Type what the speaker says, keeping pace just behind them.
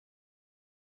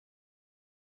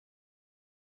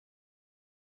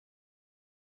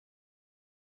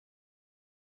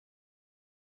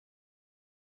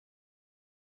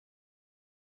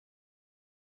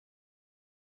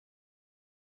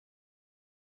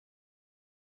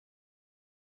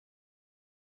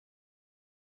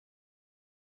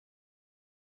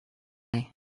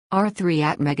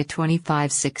R3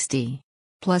 ATmega2560+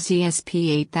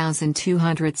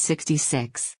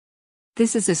 ESP8266.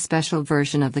 This is a special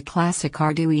version of the classic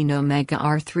Arduino Mega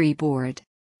R3 board.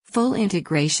 Full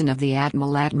integration of the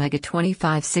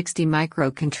ATmega2560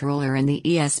 microcontroller and the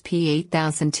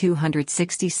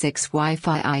ESP8266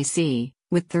 Wi-Fi IC,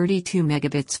 with 32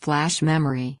 megabits flash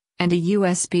memory, and a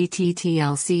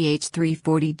USB-TTL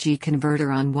CH340G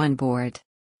converter on one board.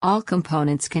 All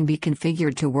components can be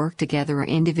configured to work together or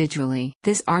individually.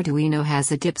 This Arduino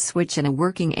has a dip switch and a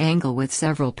working angle with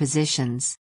several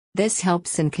positions. This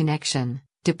helps in connection,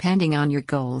 depending on your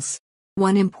goals.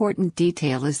 One important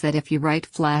detail is that if you write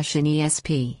flash in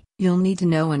ESP, you'll need to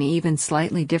know an even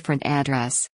slightly different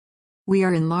address. We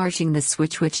are enlarging the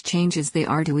switch, which changes the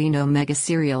Arduino Mega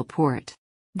serial port.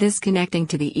 This connecting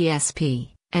to the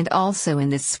ESP, and also in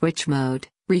this switch mode,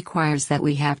 requires that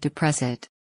we have to press it.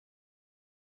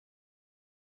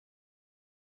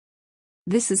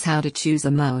 This is how to choose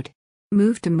a mode.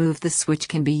 To move the switch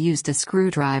can be used a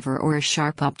screwdriver or a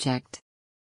sharp object.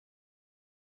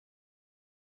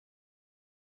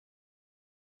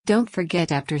 Don't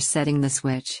forget, after setting the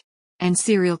switch and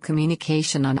serial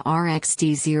communication on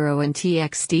RxD0 and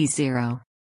TXD0,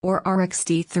 or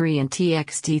RxD3 and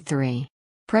TXD3,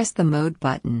 press the mode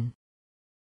button.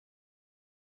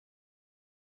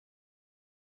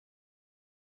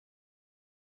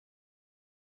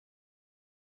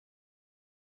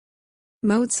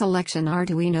 Mode selection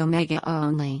Arduino Mega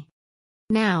only.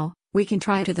 Now, we can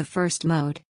try to the first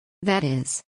mode. That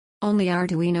is, only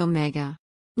Arduino Mega.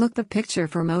 Look the picture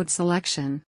for mode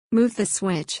selection. Move the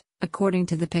switch, according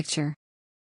to the picture.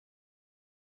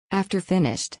 After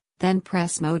finished, then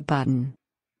press mode button.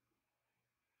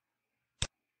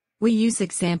 We use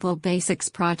example basics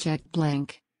project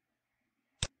BLYNK.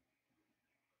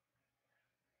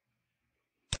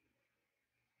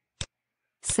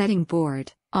 Setting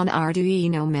board on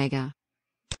Arduino Mega.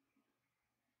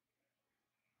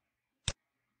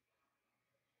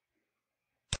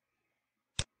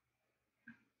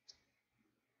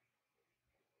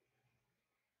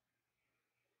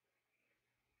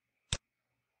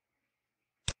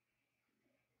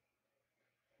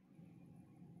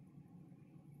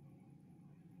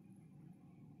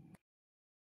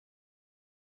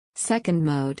 Second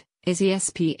mode is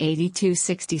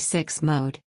ESP8266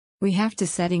 mode. We have to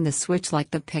setting the switch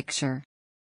like the picture.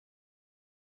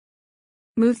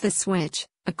 Move the switch,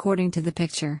 according to the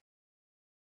picture.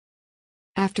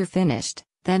 After finished,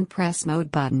 then press mode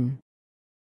button.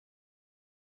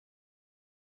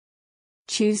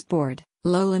 Choose board,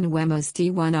 Lowland Wemos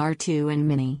D1 R2 and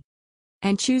Mini.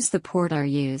 And choose the port are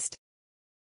used.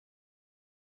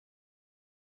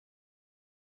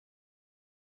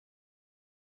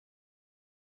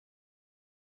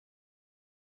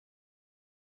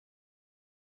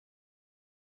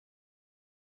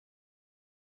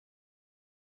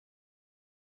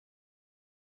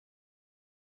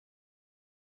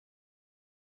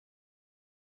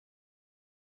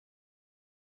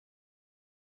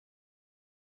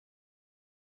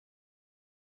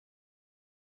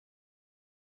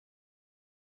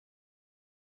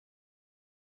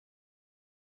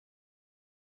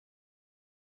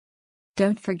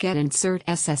 Don't forget insert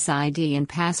SSID and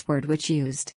password which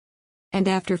used. And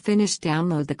after finished,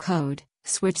 download the code,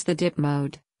 switch the dip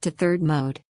mode to third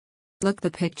mode. Look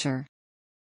the picture.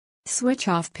 Switch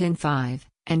off pin 5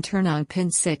 and turn on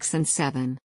pin 6 and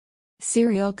 7.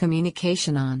 Serial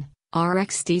communication on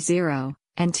RxD0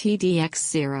 and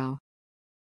TDX0.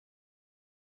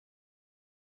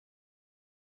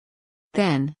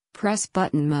 Then, press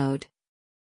button mode.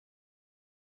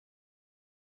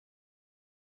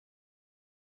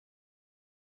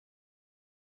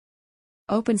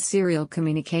 Open serial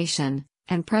communication,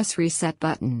 and press reset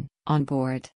button, on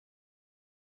board.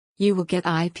 You will get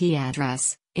IP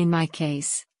address, in my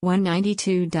case,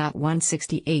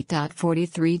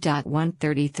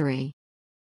 192.168.43.133.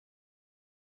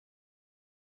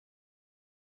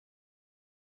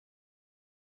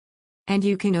 And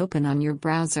you can open on your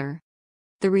browser.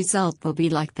 The result will be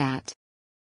like that.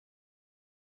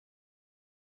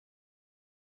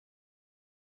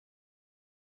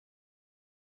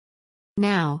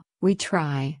 Now, we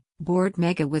try board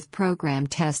Mega with program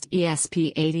test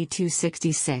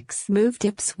ESP8266. Move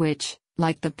dip switch,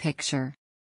 like the picture.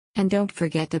 And don't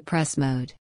forget to press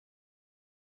mode.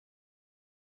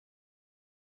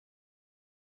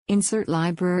 Insert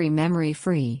library memory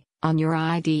free, on your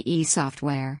IDE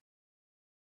software.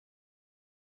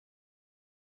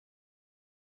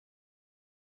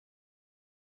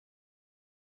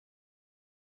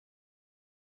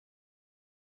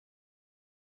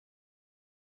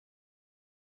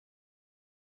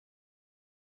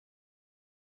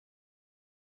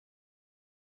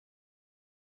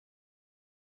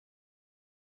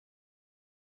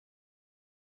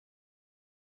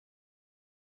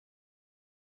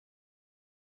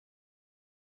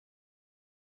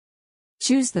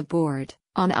 Choose the board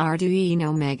on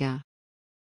Arduino Mega.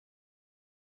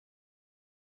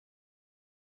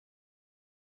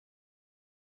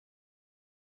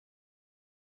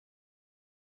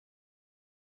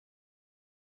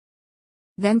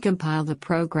 Then compile the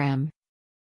program.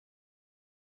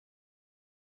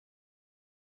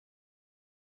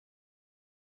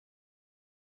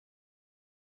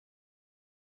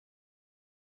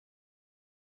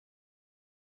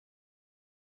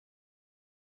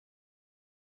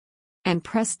 And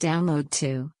press download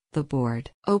to the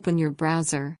board. Open your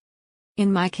browser.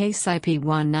 In my case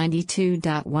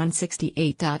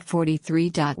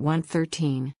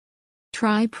IP192.168.43.113.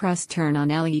 Try press turn on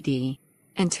LED.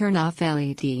 And turn off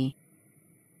LED.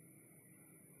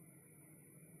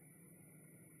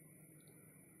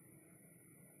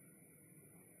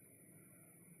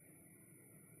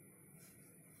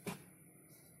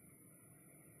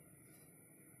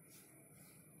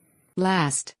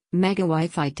 Last,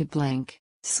 MEGA+WiFi to BLYNK.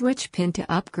 Switch pin to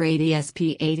upgrade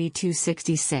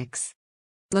ESP8266.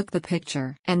 Look the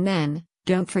picture. And then,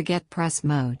 don't forget press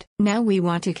mode. Now we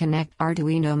want to connect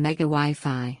Arduino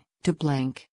MEGA+WiFi to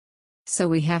BLYNK. So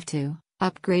we have to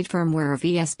upgrade firmware of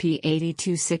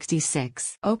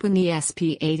ESP8266. Open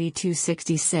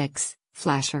ESP8266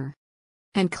 flasher.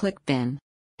 And click bin.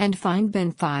 And find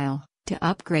bin file to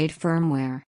upgrade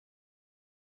firmware.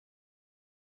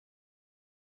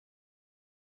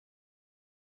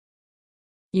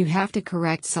 You have to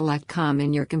correct select COM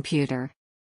in your computer.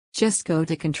 Just go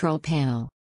to Control Panel.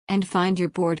 And find your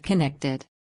board connected.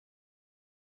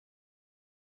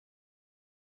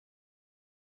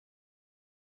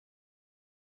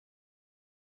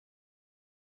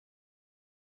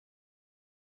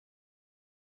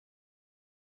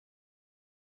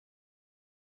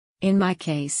 In my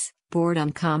case, board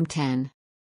on COM10.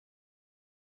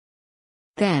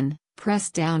 Then,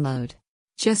 press download.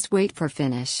 Just wait for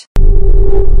finish.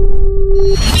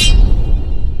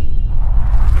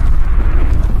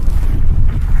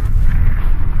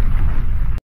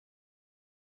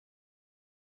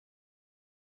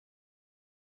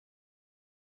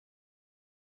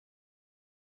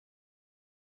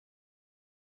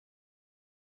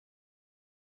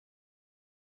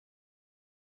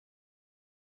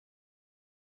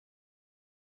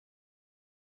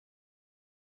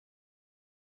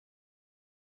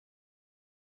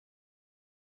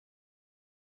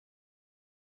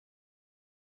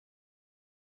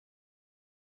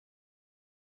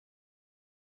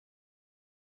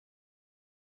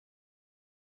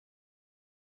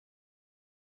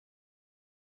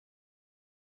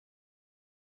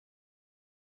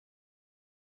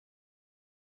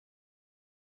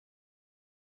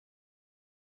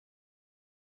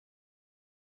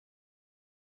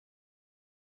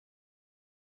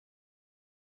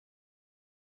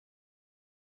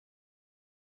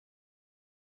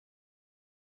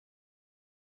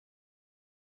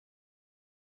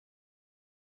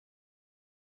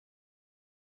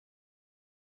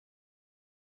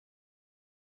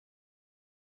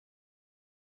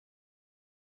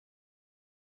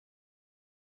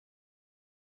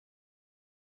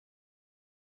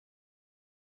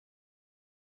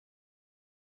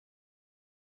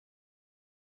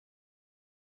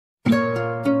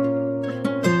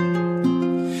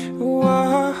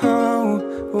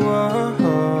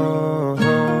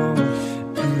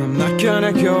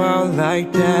 Gonna go out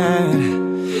like that.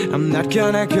 I'm not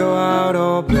gonna go out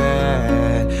all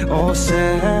bad, all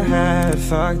sad.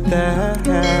 Fuck that.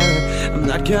 I'm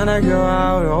not gonna go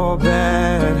out all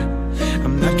bad.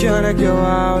 I'm not gonna go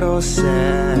out all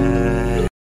sad.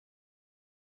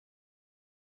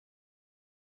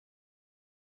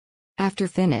 After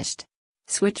finished,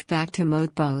 switch back to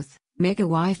mode both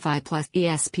MEGA+WiFi plus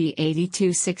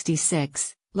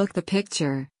ESP8266. Look the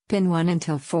picture. Pin 1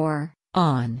 until 4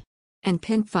 on. And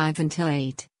pin 5 until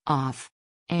 8, off.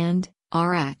 And,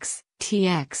 RX,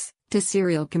 TX, to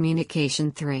serial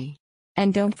communication 3.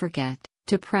 And don't forget,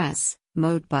 to press,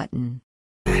 mode button.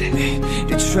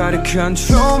 They try to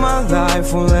control my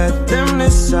life, won't let them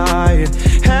decide.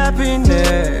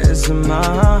 Happiness of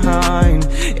mine.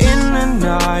 In the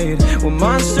night, when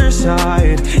monsters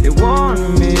hide, they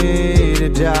want me to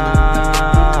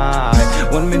die.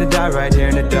 Want me to die right here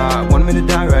in the dark. Want me to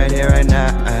die right here, right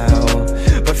now.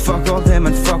 But fuck all them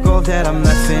and fuck all that. I'm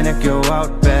not finna go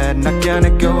out bad. Not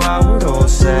gonna go out all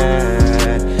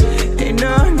sad. Hey,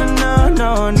 no, no, no,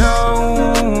 no,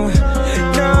 no.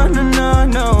 No, no, no,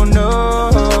 no, no.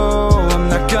 I'm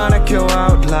not gonna go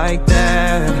out like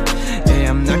that. Hey,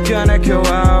 I'm not gonna go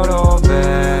out all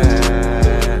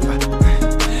bad.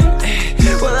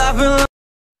 Well, I've been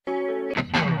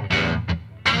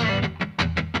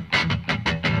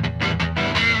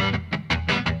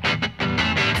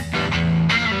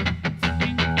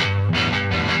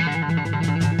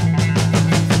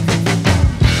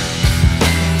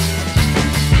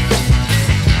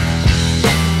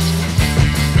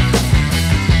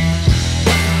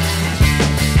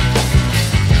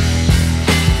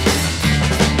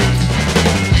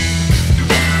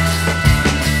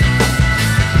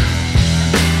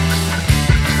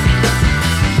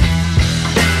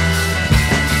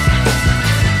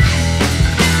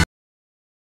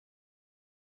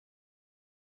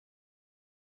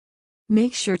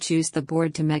Make sure choose the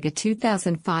board to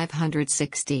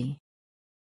MEGA+2560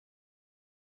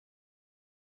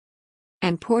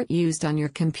 and port used on your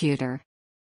computer.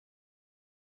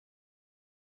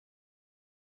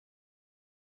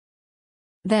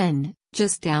 Then,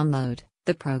 just download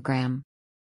the program.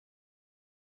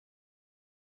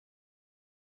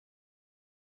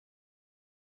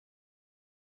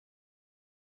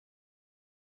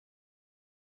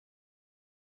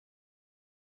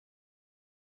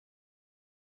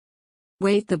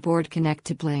 Wait the board connect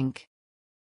to BLYNK.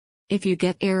 If you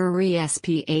get error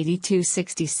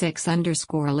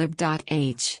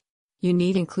ESP8266_lib.h, you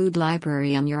need include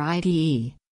library on your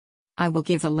IDE. I will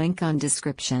give a link on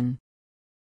description.